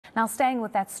Now, staying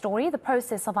with that story, the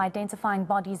process of identifying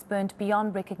bodies burnt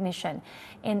beyond recognition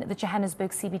in the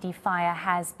Johannesburg CBD fire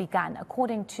has begun.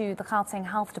 According to the Gauteng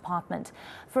Health Department,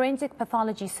 forensic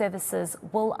pathology services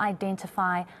will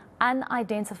identify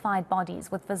unidentified bodies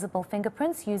with visible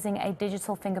fingerprints using a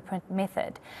digital fingerprint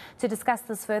method. To discuss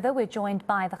this further, we're joined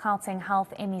by the Gauteng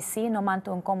Health MEC,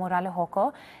 Nomanto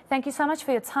Nkomorale-Hoko. Thank you so much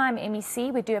for your time,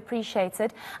 MEC. We do appreciate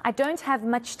it. I don't have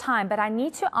much time, but I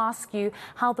need to ask you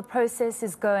how the process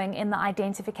is going in the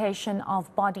identification of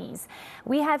bodies.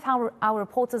 We have our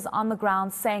reporters on the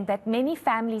ground saying that many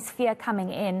families fear coming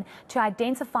in to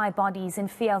identify bodies in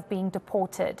fear of being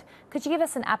deported. Could you give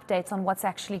us an update on what's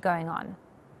actually going on?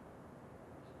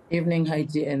 Evening,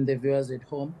 Heidi, and the viewers at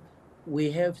home. We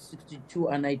have 62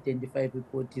 unidentified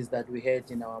reportees that we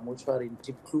had in our mortuary in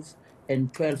Diepkloof,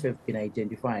 and 12 have been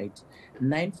identified.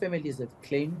 9 families have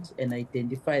claimed and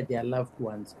identified their loved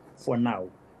ones for now.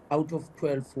 Out of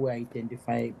 12 who were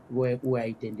identifiable,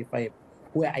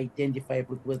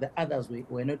 because the others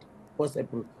were not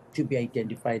possible to be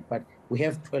identified, but we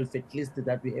have 12 at least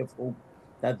that we have hope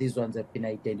that these ones have been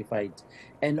identified.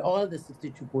 And all the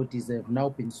 62 bodies have now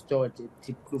been stored at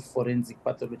Diepkloof Forensic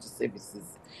Pathology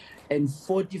Services. And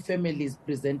 40 families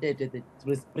presented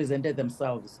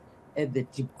themselves at the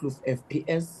Diepkloof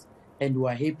FPS, and we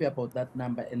are happy about that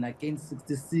number. And again,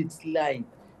 66-line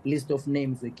list of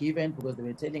names were given because they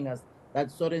were telling us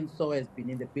that so-and-so has been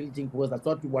in the building, because that's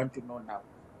what we want to know now.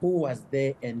 Who was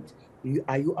there, and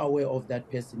are you aware of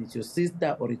that person? It's your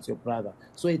sister or it's your brother?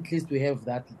 So at least we have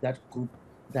that group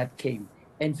that came.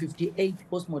 And 58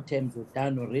 postmortems were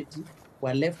done already.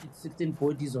 We're left with 16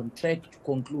 bodies on track to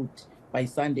conclude by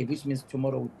Sunday, which means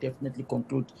tomorrow will definitely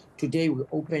conclude. Today we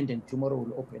opened and tomorrow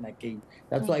we'll open again.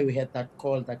 That's why we had that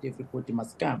call that everybody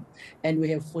must come. And we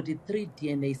have 43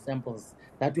 DNA samples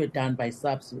that were done by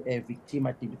SAPS, Victim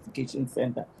Identification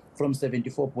Center, from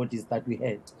 74 bodies that we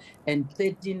had. And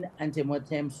 13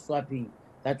 antemortem swapping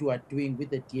that we are doing with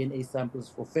the DNA samples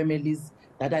for families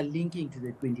that are linking to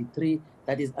the 23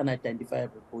 that is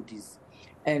unidentifiable bodies.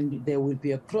 And there will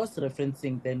be a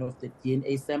cross-referencing then of the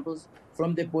DNA samples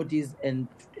from the bodies and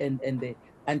the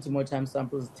antemortem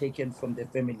samples taken from the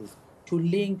families to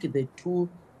link the two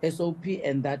SOP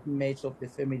and that match of the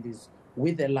families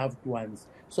with the loved ones.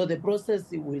 So the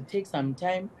process will take some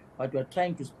time, but we're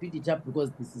trying to speed it up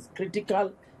because this is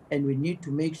critical, and we need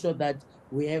to make sure that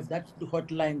we have that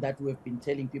hotline that we have been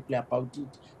telling people about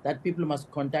it, that people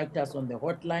must contact us on the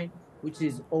hotline, which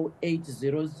is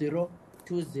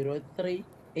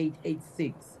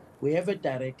 0800-203-886. We have a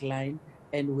direct line,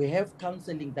 and we have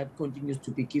counseling that continues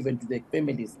to be given to the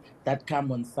families that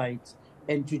come on site.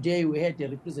 And today we had a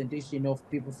representation of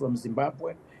people from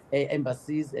Zimbabwe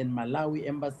embassies and Malawi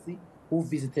embassy who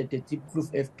visited the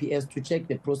Diepkloof FPS to check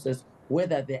the process,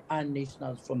 whether they are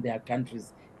nationals from their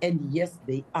countries. And yes,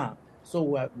 they are. So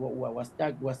we're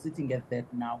sitting at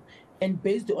that now. And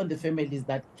based on the families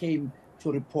that came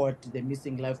to report the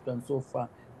missing loved ones so far,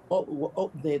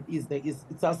 it's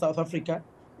South Africa.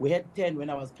 We had 10 when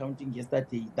I was counting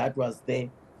yesterday. That was there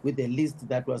with the list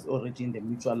that was already in the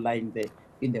mutual line there,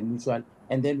 in the mutual.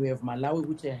 And then we have Malawi,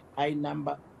 which is a high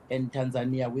number, and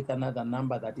Tanzania with another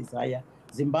number that is higher.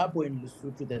 Zimbabwe and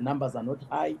Lesotho, the numbers are not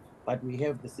high, but we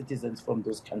have the citizens from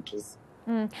those countries.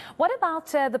 What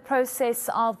about the process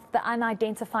of the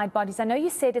unidentified bodies? I know you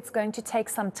said it's going to take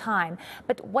some time,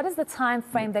 but what is the time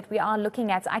frame that we are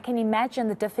looking at? I can imagine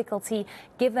the difficulty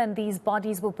given these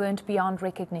bodies were burnt beyond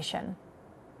recognition.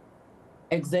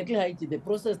 Exactly, Heidi. The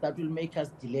process that will make us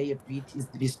delay a bit is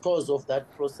because of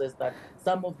that process that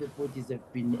some of the bodies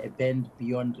have been burned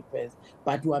beyond repairs.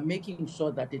 But we are making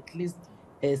sure that at least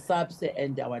SAPS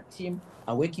and our team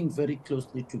are working very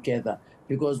closely together,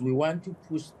 because we want to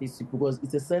push this, because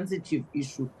it's a sensitive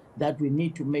issue that we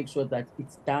need to make sure that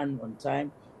it's done on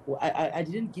time. Well, I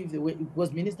didn't give the way,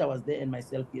 because Minister was there and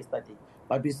myself yesterday,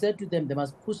 but we said to them they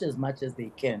must push as much as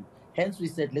they can. Hence, we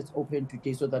said, let's open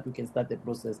today so that we can start the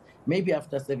process. Maybe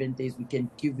after 7 days, we can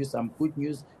give you some good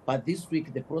news. But this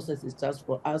week, the process is just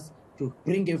for us to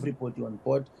bring everybody on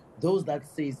board. Those that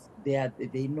says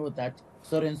they know that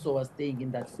so-and-so was staying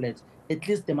in that flat, at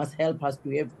least they must help us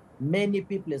to have many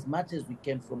people as much as we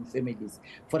can from families.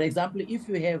 For example, if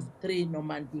you have 3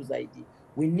 Nomantu's ID,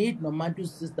 we need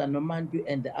Nomantu's sister, Nomantu,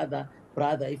 and the other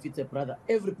brother. If it's a brother,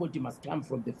 everybody must come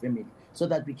from the family so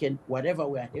that we can, whatever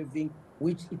we are having,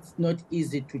 which it's not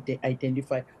easy to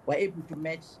identify, we're able to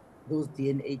match those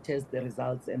DNA tests, the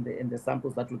results, and the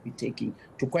samples that we'll be taking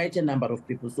to quite a number of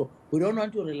people. So we don't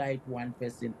want to rely on one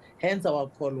person. Hence our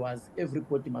call was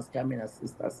everybody must come and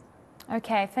assist us.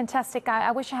 Okay, fantastic.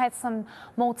 I wish I had some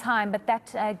more time, but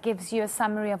that gives you a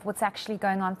summary of what's actually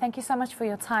going on. Thank you so much for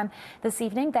your time this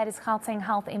evening. That is Gauteng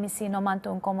Health MEC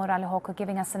Nomanto Nkomorale-Hoko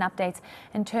giving us an update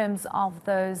in terms of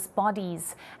those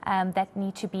bodies that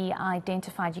need to be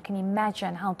identified. You can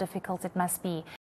imagine how difficult it must be.